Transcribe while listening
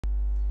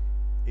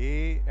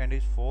A and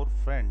his 4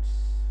 friends,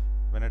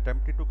 when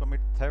attempted to commit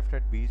theft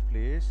at B's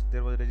place,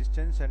 there was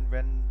resistance, and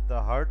when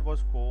the hurt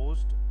was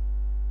caused,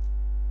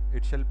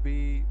 it shall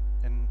be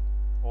an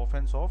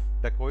offense of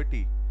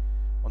dacoity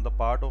on the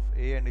part of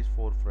A and his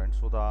 4 friends.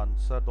 So the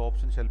answer, the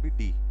option shall be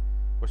D.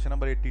 Question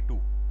number 82.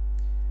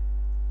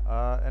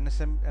 An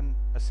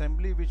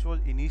assembly which was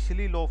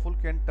initially lawful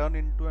can turn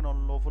into an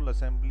unlawful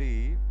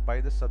assembly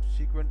by the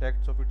subsequent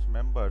acts of its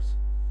members.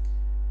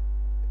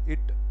 It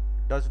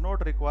does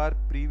not require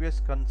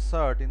previous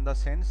concert, in the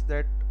sense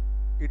that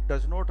it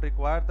does not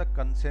require the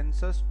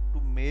consensus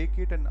to make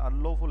it an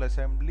unlawful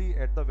assembly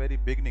at the very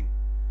beginning.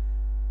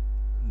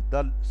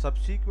 The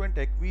subsequent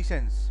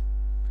acquiescence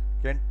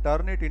can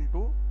turn it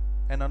into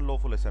an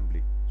unlawful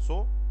assembly.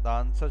 So the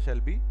answer shall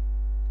be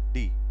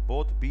D,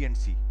 both B and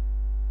C.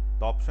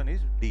 The option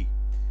is D.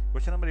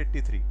 Question number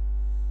 83.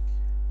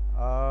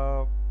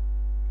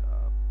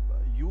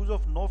 Use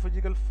of no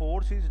physical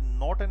force is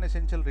not an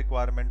essential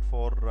requirement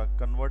for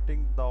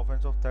converting the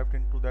offense of theft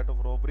into that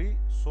of robbery.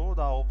 So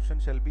the option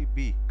shall be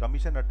B,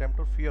 commission, attempt,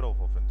 or fear of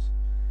offense.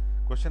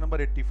 Question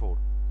number 84.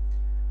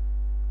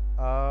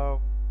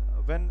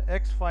 When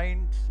X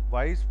finds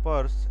Y's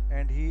purse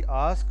and he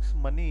asks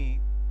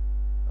money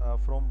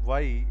from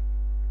Y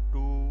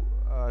to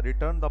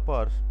return the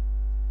purse,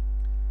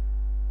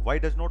 Y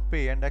does not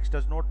pay and X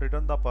does not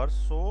return the purse.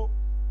 So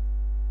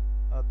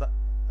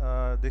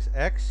this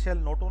X shall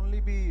not only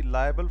be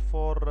liable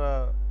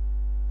for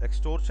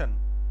extortion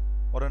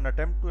or an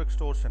attempt to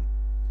extortion.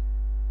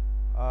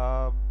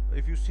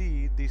 If you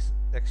see this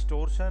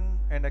extortion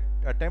and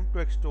attempt to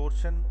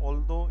extortion,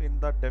 although in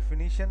the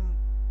definition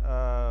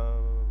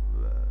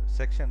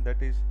section,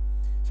 that is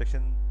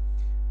section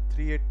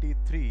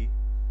 383,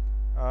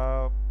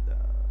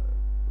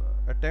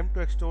 attempt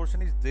to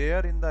extortion is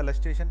there in the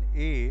illustration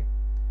A,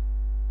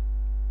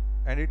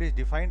 and it is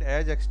defined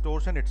as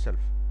extortion itself.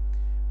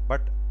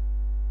 But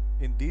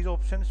in these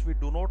options we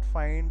do not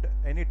find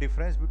any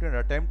difference between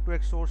attempt to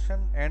extortion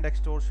and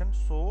extortion.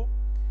 So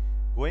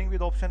going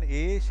with option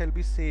A shall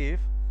be safe.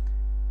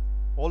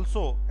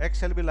 Also X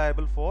shall be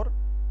liable for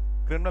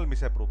criminal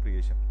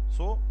misappropriation.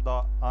 So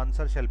the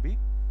answer shall be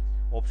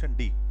option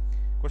D.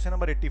 Question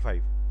number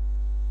 85.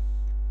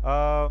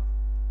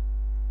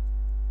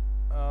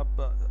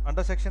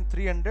 Under section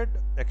 300,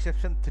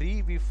 exception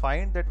 3, we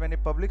find that when a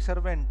public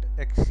servant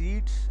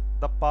exceeds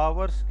the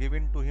powers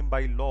given to him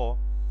by law,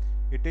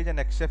 it is an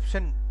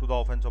exception to the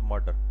offense of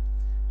murder.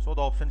 So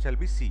the option shall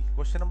be C.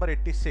 Question number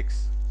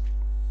 86.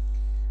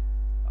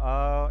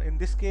 In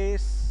this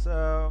case,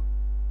 A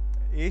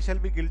shall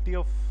be guilty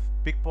of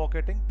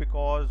pickpocketing,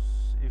 because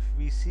if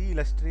we see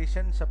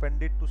illustrations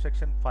appended to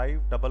section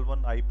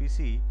 511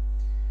 IPC,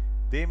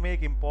 they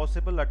make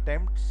impossible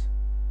attempts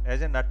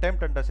as an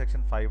attempt under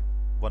section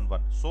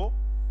 511. So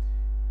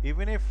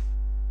even if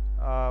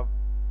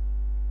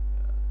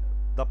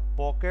the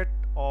pocket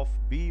of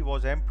B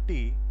was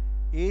empty,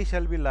 A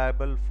shall be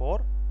liable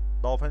for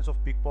the offense of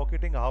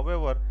pickpocketing.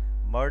 However,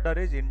 murder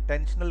is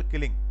intentional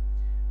killing,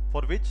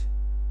 for which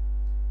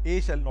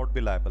A shall not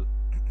be liable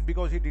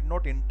because he did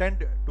not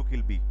intend to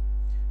kill B.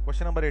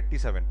 Question number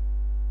 87.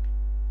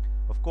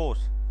 Of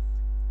course,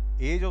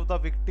 age of the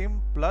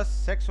victim plus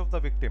sex of the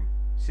victim,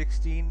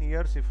 16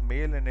 years if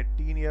male and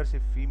 18 years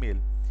if female,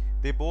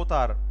 they both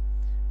are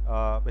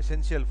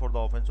essential for the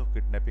offense of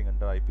kidnapping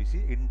under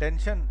IPC.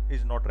 Intention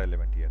is not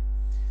relevant here.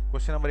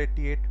 Question number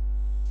 88.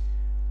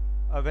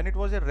 When it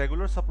was a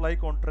regular supply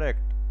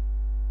contract,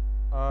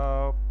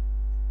 A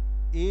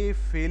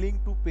failing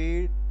to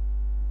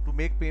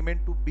make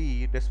payment to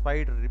B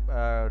despite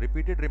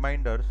repeated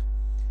reminders,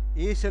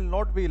 A shall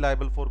not be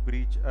liable for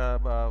breach,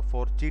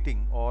 for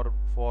cheating, or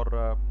for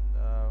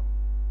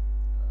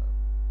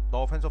the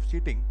offense of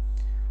cheating,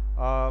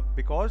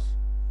 because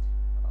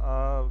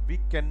we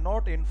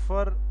cannot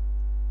infer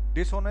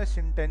dishonest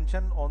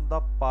intention on the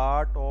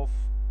part of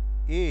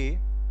A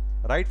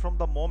right from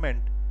the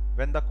moment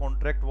when the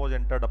contract was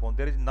entered upon.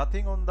 There is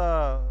nothing on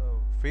the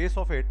face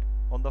of it,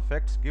 on the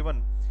facts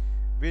given,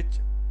 which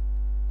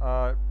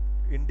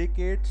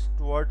indicates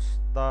towards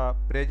the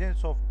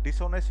presence of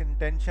dishonest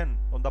intention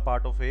on the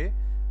part of A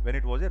when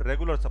it was a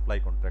regular supply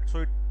contract. So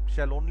it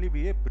shall only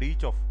be a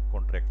breach of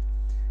contract.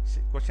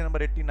 Question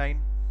number 89.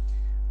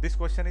 This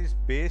question is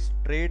based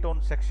straight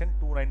on section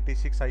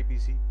 296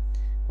 IPC.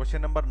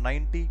 Question number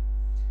 90.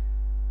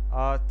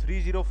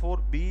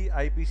 304B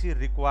IPC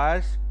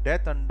requires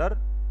death under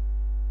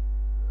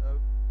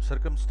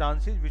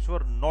circumstances which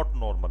were not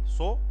normal.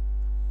 So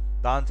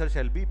the answer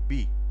shall be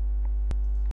B.